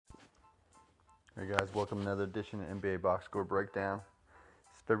Hey guys, welcome to another edition of NBA Box Score Breakdown.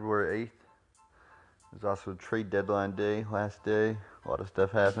 It's February 8th. There's also trade deadline day, last day. A lot of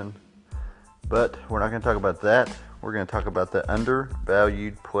stuff happened. But we're not going to talk about that. We're going to talk about the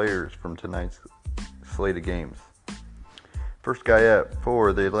undervalued players from tonight's slate of games. First guy up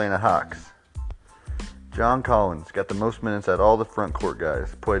for the Atlanta Hawks. John Collins got the most minutes out of all the front court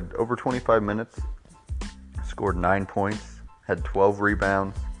guys. Played over 25 minutes, scored 9 points, had 12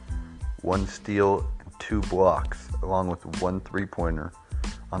 rebounds, 1 steal, and 2 blocks, along with 1 three-pointer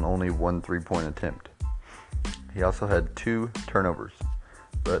on only 1 three-point attempt. He also had 2 turnovers.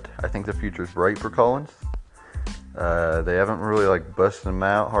 But I think the future is bright for Collins. They haven't really busted him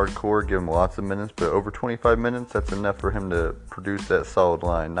out hardcore, give him lots of minutes, but over 25 minutes, that's enough for him to produce that solid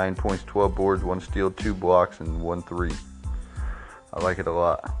line. 9 points, 12 boards, 1 steal, 2 blocks, and 1 three. I like it a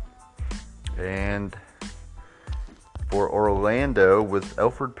lot. And for Orlando, with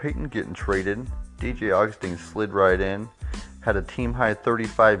Elfrid Payton getting traded, DJ Augustin slid right in, had a team-high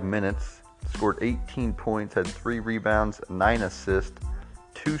 35 minutes, scored 18 points, had 3 rebounds, 9 assists,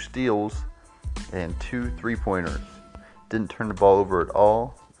 2 steals, and 2 three-pointers. Didn't turn the ball over at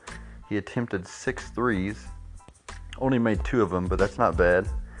all. He attempted 6 threes, only made 2 of them, but that's not bad.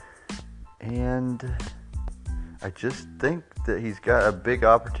 And I just think that he's got a big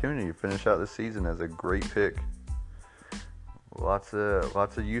opportunity to finish out the season as a great pick. Lots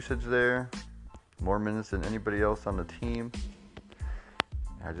of usage there, more minutes than anybody else on the team.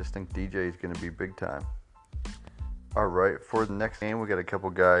 I just think DJ is going to be big time. All right, for the next game, we got a couple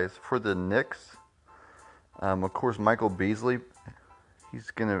guys. For the Knicks, of course, Michael Beasley.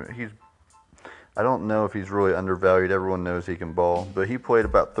 I don't know if he's really undervalued. Everyone knows he can ball, but he played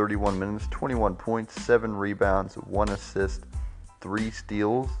about 31 minutes, 21 points, 7 rebounds, 1 assist, 3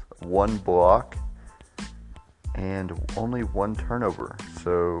 steals, 1 block, and only 1 turnover.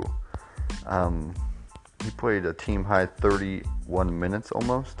 So he played a team-high 31 minutes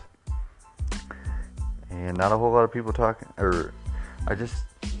almost. And not a whole lot of people talking.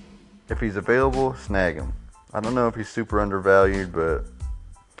 If he's available, snag him. I don't know if he's super undervalued, but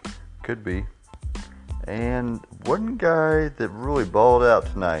could be. And one guy that really balled out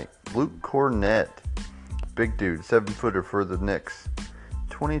tonight, Luke Kornet. Big dude, 7-footer for the Knicks.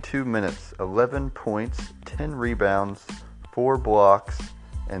 22 minutes, 11 points, 10 rebounds, 4 blocks,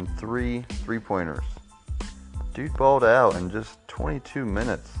 and 3 three-pointers. Dude balled out in just 22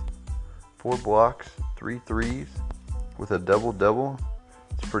 minutes. 4 blocks, 3 threes, with a double-double.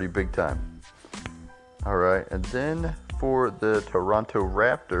 It's pretty big time. All right, and then for the Toronto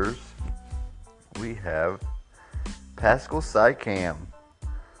Raptors, we have Pascal Siakam.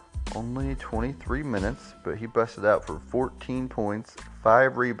 Only 23 minutes, but he busted out for 14 points,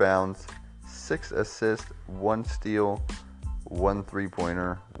 5 rebounds, 6 assists, 1 steal, 1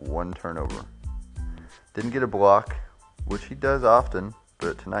 three-pointer, 1 turnover. Didn't get a block, which he does often,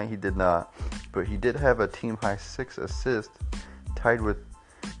 but tonight he did not. But he did have a team-high 6 assists, tied with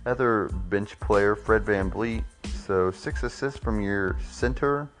other bench player Fred VanVleet. So 6 assists from your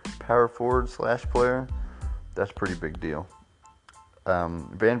center, power forward / player, that's a pretty big deal.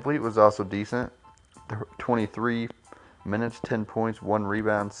 VanVleet was also decent. 23 minutes, 10 points, 1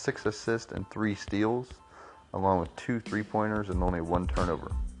 rebound, 6 assists, and 3 steals, along with 2 three-pointers and only 1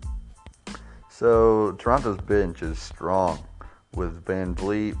 turnover. So Toronto's bench is strong with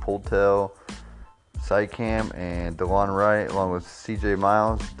VanVleet, Poltel, Siakam, and DeLon Wright, along with CJ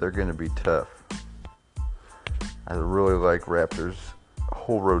Miles. They're going to be tough. I really like Raptors'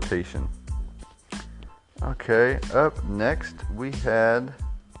 whole rotation. Okay, up next we had,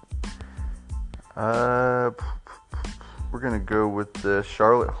 we're going to go with the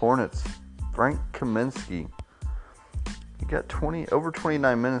Charlotte Hornets. Frank Kaminsky. He got over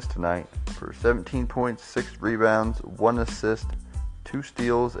 29 minutes tonight for 17 points, 6 rebounds, 1 assist, 2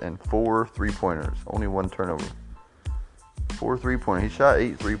 steals, and 4 three-pointers. Only 1 turnover. 4 three-pointers. He shot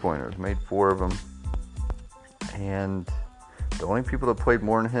 8 three-pointers, made 4 of them. And the only people that played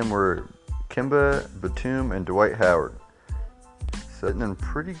more than him were Kemba, Batum, and Dwight Howard. Sitting in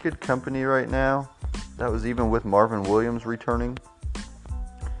pretty good company right now. That was even with Marvin Williams returning.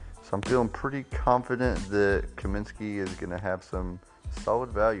 So I'm feeling pretty confident that Kaminsky is going to have some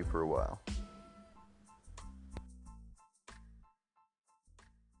solid value for a while.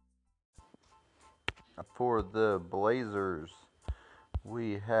 For the Blazers,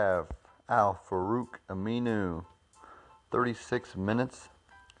 we have Al-Farouq Aminu. 36 minutes,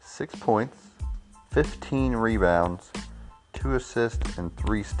 6 points, 15 rebounds, 2 assists, and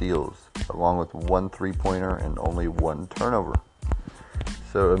 3 steals, along with 1 three-pointer and only 1 turnover.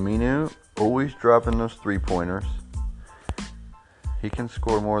 So Aminu, always dropping those three-pointers. He can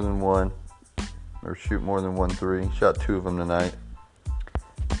score more than one. or shoot more than 1 3. Shot 2 of them tonight.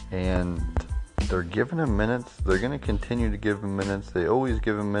 And they're giving him minutes. They're going to continue to give him minutes. They always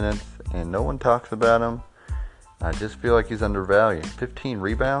give him minutes, and no one talks about him. I just feel like he's undervalued. 15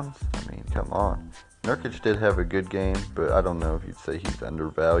 rebounds? I mean, come on. Nurkic did have a good game, but I don't know if you'd say he's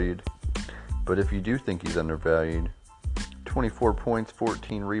undervalued. But if you do think he's undervalued, 24 points,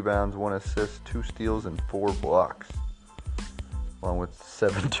 14 rebounds, 1 assist, 2 steals, and 4 blocks, along with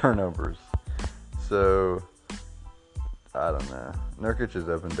 7 turnovers. So, I don't know. Nurkic is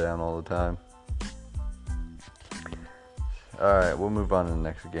up and down all the time. Alright, we'll move on to the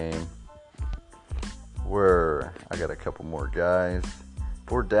next game, where I got a couple more guys.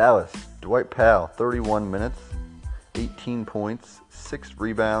 For Dallas, Dwight Powell, 31 minutes, 18 points, 6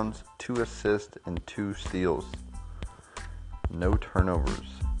 rebounds, 2 assists, and 2 steals. No turnovers.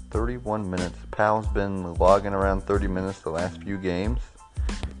 31 minutes. Powell's been logging around 30 minutes the last few games,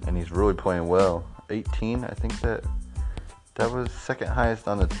 and he's really playing well. 18, I think that was second highest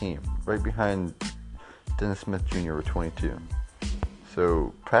on the team, right behind Dennis Smith Jr. with 22.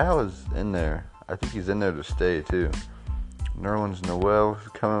 So Powell is in there. I think he's in there to stay too. Nerlens Noel is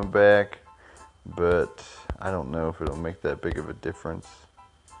coming back, but I don't know if it'll make that big of a difference.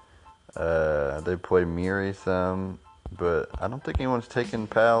 They play Murray some, but I don't think anyone's taking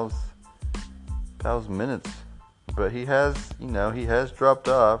Powell's minutes. But he has dropped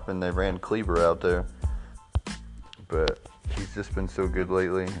off, and they ran Kleber out there. But he's just been so good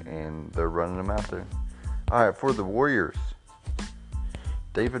lately, and they're running him out there. All right, for the Warriors,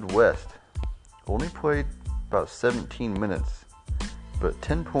 David West only played about 17 minutes, but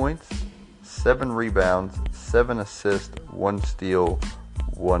 10 points, 7 rebounds, 7 assists, 1 steal,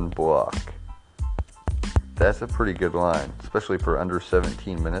 1 block. That's a pretty good line, especially for under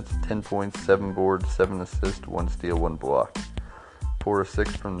 17 minutes. 10 points, 7 boards, 7 assists, 1 steal, 1 block. 4 of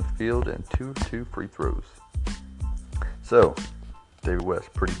 6 from the field, and 2 of 2 free throws. So, David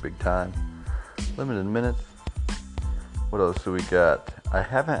West, pretty big time. Limited minutes. What else do we got? I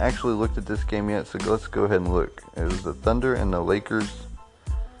haven't actually looked at this game yet, so let's go ahead and look. It was the Thunder and the Lakers.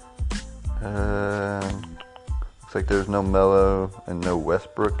 Looks like there's no Melo and no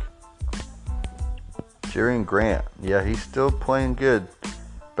Westbrook. Jerry Grant, yeah, he's still playing good.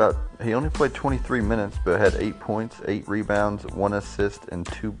 He only played 23 minutes, but had 8 points, 8 rebounds, 1 assist, and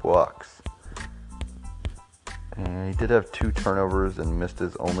 2 blocks. And he did have 2 turnovers and missed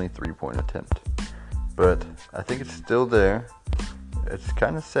his only 3-point attempt. But I think it's still there. It's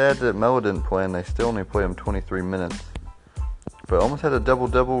kind of sad that Melo didn't play, and they still only play him 23 minutes. But almost had a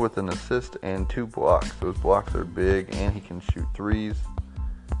double-double with an assist and 2 blocks. Those blocks are big, and he can shoot threes.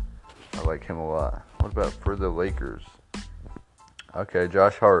 I like him a lot. What about for the Lakers? Okay,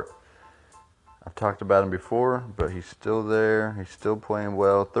 Josh Hart. I've talked about him before, but he's still there. He's still playing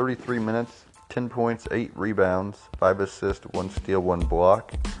well. 33 minutes, 10 points, 8 rebounds, 5 assists, 1 steal, 1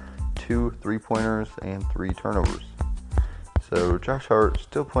 block, 2 3-pointers, and 3 turnovers. So Josh Hart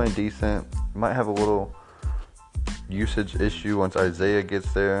still playing decent. Might have a little usage issue once Isaiah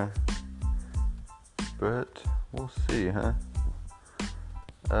gets there, but we'll see, huh?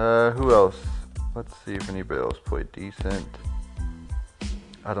 Who else? Let's see if anybody else played decent.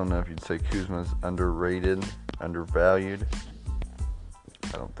 I don't know if you'd say Kuzma's underrated, undervalued.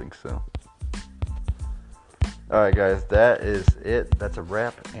 I don't think so. Alright guys, that is it. That's a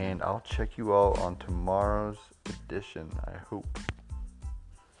wrap, and I'll check you all on tomorrow's edition, I hope.